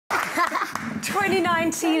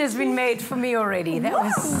2019 has been made for me already. That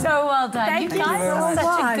was so well done. Thank you guys are so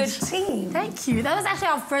such much. a good team. Thank you. That was actually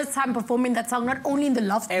our first time performing that song, not only in the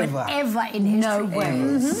Loft, but ever in history. No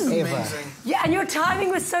way. Ever. Yeah, and your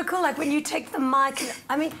timing was so cool. Like when you take the mic,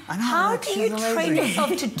 I mean, how do you train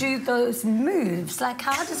yourself to do those moves? Like,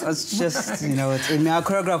 how does it It's just, you know, I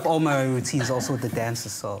choreograph all my routines also with the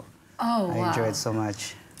dancers, so I enjoy it so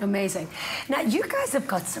much. Amazing. Now, you guys have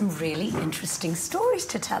got some really interesting stories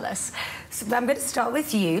to tell us. So I'm going to start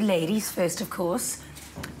with you, ladies first, of course.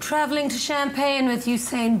 Traveling to Champagne with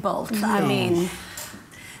Usain Bolt. Yeah. I mean...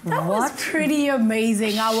 That was pretty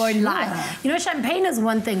amazing, I won't lie. You know, champagne is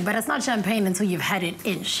one thing, but it's not champagne until you've had it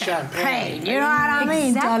in champagne. You know what I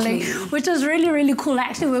mean, darling? Which is really, really cool. I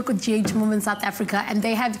actually work with GH Mom in South Africa, and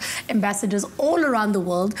they have ambassadors all around the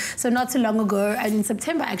world. So not too long ago, and in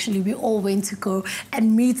September, actually, we all went to go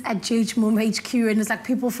and meet at GH Mom HQ, and it's like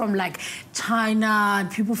people from like China, and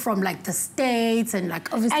people from like the States, and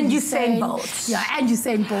like obviously and Usain Bolt. Yeah, and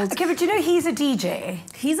Usain Bolt. Okay, but you know he's a DJ.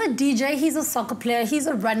 He's a DJ, he's a soccer player, he's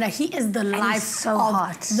a runner. He is the life of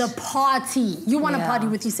the party. You want to party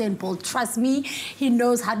with Usain Bolt. Trust me, he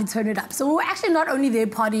knows how to turn it up. So we're actually not only there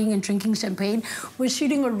partying and drinking champagne, we're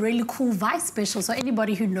shooting a really cool Vice special. So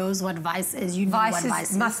anybody who knows what Vice is, you know what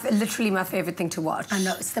Vice is. Literally my favorite thing to watch. I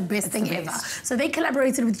know, it's the best thing ever. So they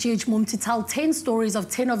collaborated with GH Mom to tell 10 stories of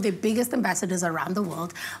 10 of their biggest ambassadors around the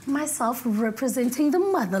world. Myself representing the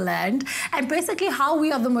motherland, and basically how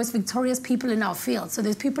we are the most victorious people in our field. So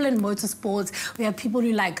there's people in motorsports, we have people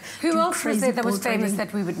who like... Who else was there that was famous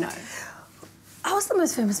that we would know? I was the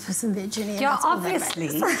most famous person there, Jenny. Yeah, obviously.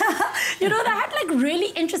 You know, they had like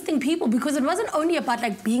really interesting people because it wasn't only about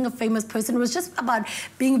like being a famous person, it was just about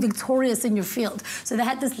being victorious in your field. So they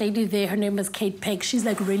had this lady there, her name was Kate Peck. She's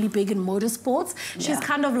like really big in motorsports. She's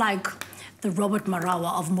kind of like the Robert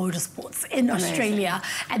Marawa of motorsports in Australia.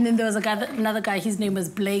 And then there was another guy, his name was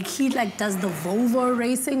Blake. He like does the Volvo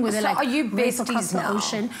racing where they like are you race besties across the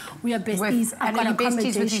ocean. We are besties. I've got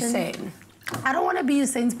besties with Usain. I don't want to be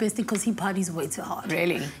Usain's bestie because he parties way too hard.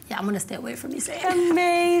 Really? Yeah, I'm going to stay away from Usain.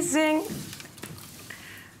 Amazing.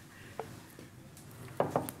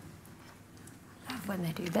 Love when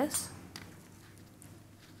they do this.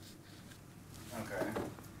 Okay.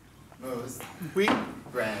 Most wheat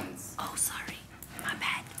brands. Oh, sorry. My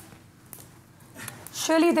bad.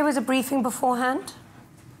 Surely there was a briefing beforehand?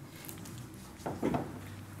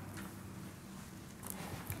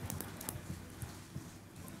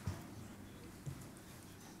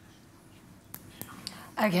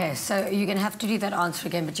 Okay, so you're going to have to do that answer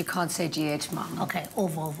again, but you can't say GH Mom. Okay, or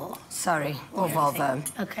Volvo. Sorry, or Volvo.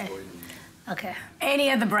 Okay. Okay.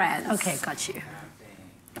 Any other brands? Okay, got you.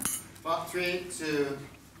 3, 2...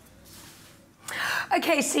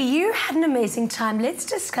 Okay, so you had an amazing time. Let's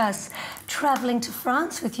discuss traveling to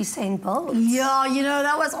France with Usain Bolt. Yeah, you know,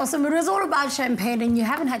 that was awesome. It was all about champagne, and you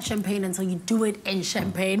haven't had champagne until you do it in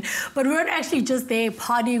Champagne. But we weren't actually just there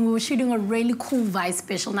partying. We were shooting a really cool Vice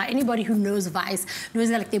special. Now, anybody who knows Vice knows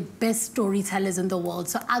they're like the best storytellers in the world.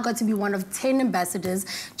 So I got to be one of 10 ambassadors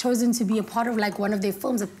chosen to be a part of like one of their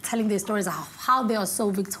films of telling their stories of how they are so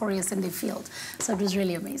victorious in their field. So it was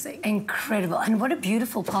really amazing. Incredible. And what a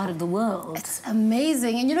beautiful part of the world. It's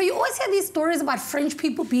amazing. And you know, you always hear these stories about French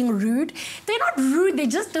people being rude. They're not rude, they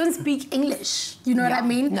just don't speak English. You know what I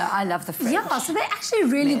mean? No, I love the French. Yeah, so they're actually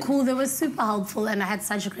really cool. They were super helpful, and I had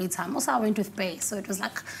such a great time. Also, I went with Bay, so it was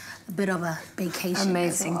like a bit of a vacation.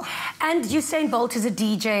 Amazing. As well. And Usain Bolt is a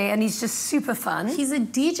DJ, and he's just super fun. He's a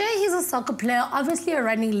DJ, he's a soccer player, obviously a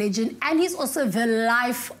running legend, and he's also the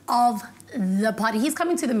life of the party. He's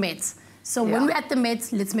coming to the Mets. So when we're at the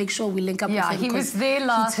Mets, let's make sure we link up with him. Yeah, he was there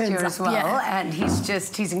last year as well, and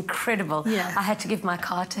he's incredible. Yeah. I had to give my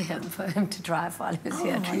car to him for him to drive while he was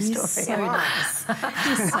here. True he's story. So nice.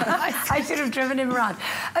 He's so nice. I should have driven him around.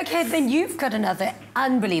 Okay, then you've got another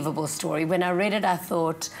unbelievable story. When I read it, I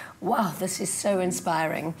thought, wow, this is so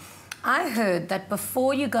inspiring. I heard that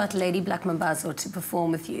before you got Lady Black Mambazo to perform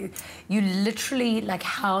with you, you literally like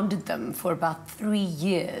hounded them for about 3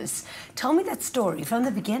 years. Tell me that story from the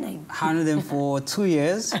beginning. Hounded them for 2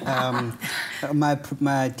 years. My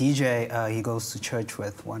DJ, he goes to church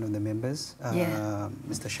with one of the members,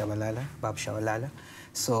 Mr. Shabalala, Bab Shabalala.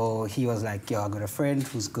 So he was like, yo, I got a friend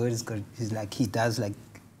who's good. He's like, he does like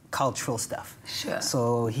cultural stuff. Sure.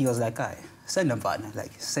 So he was like, all right, send them, partner,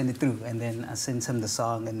 like send it through. And then I sent him the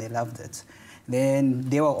song and they loved it. Then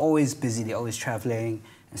they were always busy, they're always traveling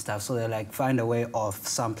and stuff. So they're like, find a way of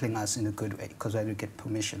sampling us in a good way because we had to get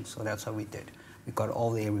permission. So that's what we did. We got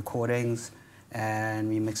all the recordings and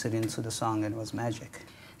we mixed it into the song and it was magic.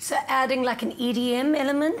 So adding like an EDM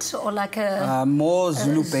element or like a... more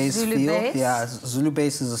Zulu-based Zulu feel. bass? Yeah,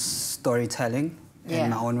 Zulu-based is storytelling Yeah. in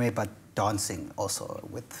my own way, but dancing also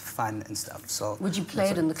with fun and stuff. So Would you play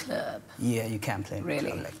it in the club? yeah, you can play it.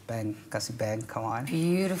 Really? Like bang, Kasi bang, come on.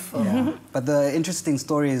 Beautiful. Yeah. But the interesting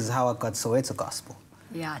story is how I got Soweto Gospel.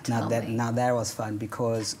 Yeah, tell me. Now that was fun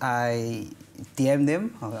because I DM'd them.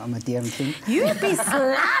 I'm a DM king. You be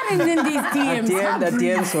sliding in these DMs. I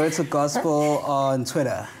DM'd Soweto Gospel on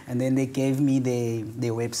Twitter, and then they gave me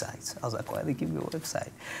their website. I was like, why they give me a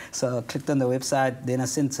website? So I clicked on the website, then I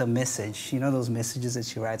sent a message. You know those messages that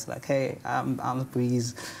she writes like, hey, I'm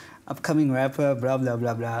Breeze, upcoming rapper, blah, blah,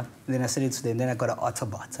 blah, blah. And then I sent it to them. Then I got an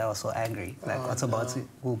Autobot. I was so angry. Like, Autobot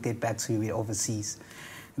will get back to you overseas.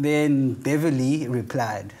 Then Beverly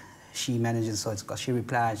replied. She manages Soweto Gospel. She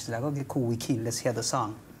replied. She's like, okay, cool, we keen. Let's hear the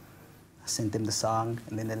song. I sent them the song,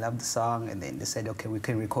 and then they loved the song, and then they said, okay, we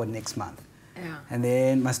can record next month. Yeah. And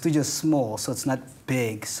then my studio's small, so it's not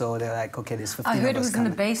big. So they're like, okay, there's 15 I heard of it us was in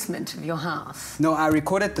the coming. basement of your house. No, I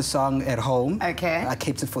recorded the song at home. Okay. I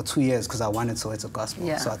kept it for 2 years because I wanted Soweto Gospel.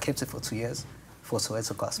 Yeah. So I kept it for 2 years for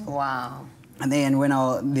Soweto Gospel. Wow. And then when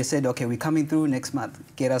they said, okay, we're coming through next month,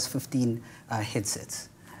 get us 15 headsets.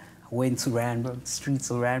 I went to Randburg,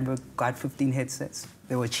 streets of Randburg, got 15 headsets.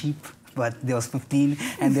 They were cheap, but there was 15,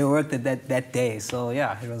 and they worked at that day. So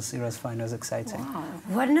yeah, it was fun, it was exciting. Wow.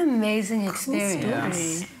 What an amazing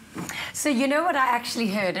experience. So you know what I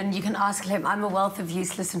actually heard, and you can ask him, I'm a wealth of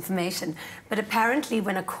useless information, but apparently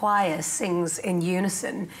when a choir sings in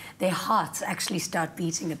unison, their hearts actually start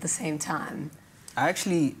beating at the same time. I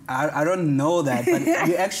don't know that, but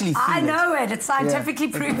you actually feel it. I know it. It's scientifically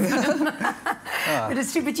proven. But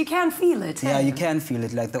it's true. But you can feel it. Yeah, hey? you can feel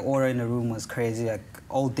it. Like the aura in the room was crazy. Like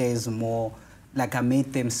all days more. Like I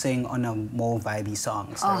made them sing on a more vibey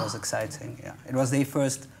song, so it was exciting. Yeah, it was their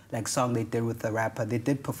first like song they did with the rapper. They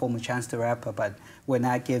did perform a Chance the Rapper, but when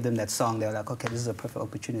I gave them that song, they were like, okay, this is a perfect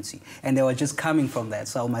opportunity, and they were just coming from that.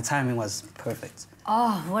 So my timing was perfect.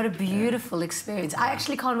 Oh, what a beautiful experience. I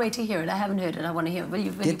actually can't wait to hear it. I haven't heard it. I want to hear it. Will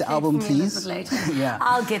you Get the album, please? Later? Yeah.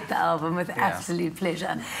 I'll get the album with absolute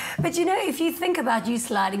pleasure. But you know, if you think about you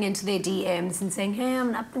sliding into their DMs and saying, hey, I'm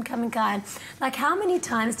an up-and-coming guy, like how many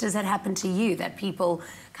times does that happen to you, that people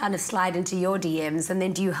kind of slide into your DMs, and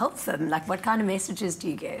then do you help them? Like what kind of messages do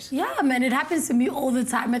you get? Yeah, man, it happens to me all the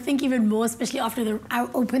time. I think even more, especially after I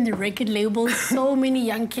opened the record label, so many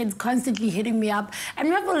young kids constantly hitting me up. And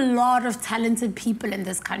we have a lot of talented people in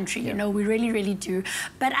this country, you know, we really, really do.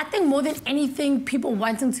 But I think more than anything, people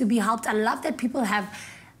wanting to be helped. I love that people have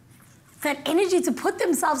that energy to put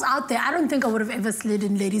themselves out there. I don't think I would have ever slid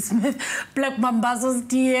in Lady Smith, Black Mambazo's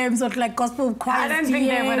DMs, or like Gospel Choir's DMs. I don't think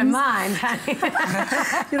they would have mind.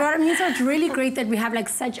 You know what I mean? So it's really great that we have like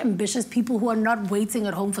such ambitious people who are not waiting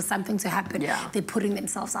at home for something to happen. Yeah. They're putting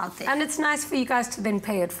themselves out there. And it's nice for you guys to then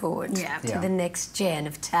pay it forward to the next gen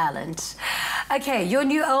of talent. Okay, your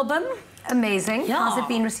new album, amazing. Yeah. How's it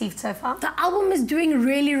been received so far? The album is doing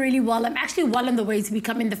really, really well. I'm actually well on the way to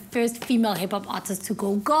becoming the first female hip-hop artist to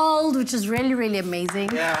go gold, which is really, really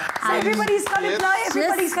amazing. Yeah. So everybody's got to buy.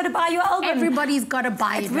 Everybody's got to buy your album. Everybody's got to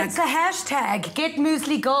buy it. It's a hashtag. Get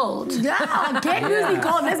Muesli Gold. Yeah, get Muesli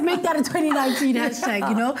Gold. Let's make that a 2019 hashtag,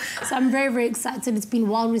 you know? So I'm very, very excited. It's been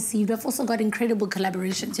well received. I've also got incredible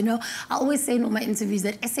collaborations, you know? I always say in all my interviews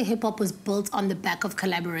that SA Hip Hop was built on the back of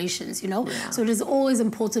collaborations, you know? Yeah. So it is always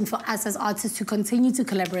important for us as artists to continue to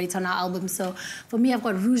collaborate on our album. So for me, I've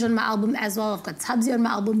got Rouge on my album as well. I've got Tabzi on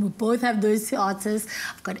my album. We both have those two artists.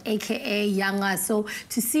 I've got AKA, Younger. So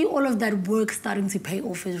to see all of that work starting to pay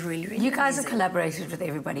off is really, really You guys amazing. have collaborated with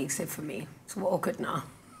everybody except for me. So we're all good now.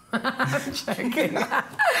 I'm joking.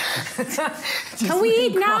 Can we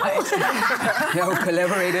eat now? Yeah, we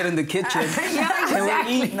collaborated in the kitchen. Yeah, exactly.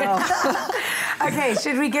 Can we eat now? Okay,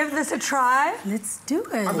 should we give this a try? Let's do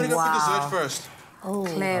it. I'm gonna go for dessert first. Oh.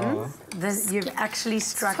 Clem, you've actually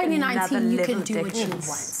struck another 2019, you level can of do what you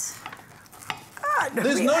decadence. want.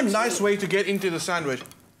 There's no nice way to get into the sandwich.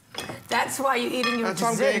 That's why you're eating your That's why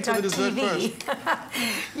I'm getting dessert to on the dessert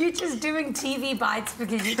TV. You're just doing TV bites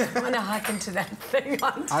because you don't want to hack into that thing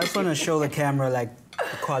on TV. I just want to show the camera like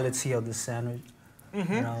the quality of the sandwich. You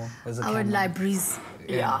know, as a I would camera. lie, Breeze.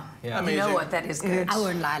 Yeah. Yeah. You know what? That is good. I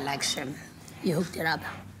wouldn't lie like Shem. You hooked it up.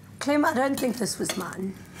 Clem, I don't think this was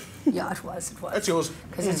mine. Yeah, it was. It was. That's yours.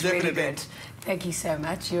 Because it's really Definitely. good. Thank you so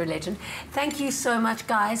much. You're a legend. Thank you so much,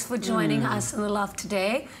 guys, for joining us in the loft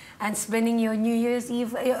today and spending your New Year's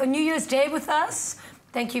Day with us.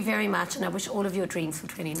 Thank you very much, and I wish all of your dreams for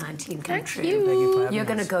 2019 come true. Thank you for having You're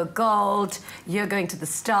going to us. go gold. You're going to the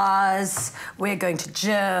stars. We're going to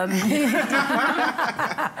gym.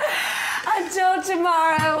 Until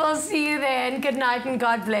tomorrow, we'll see you then. Good night and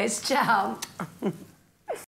God bless. Ciao.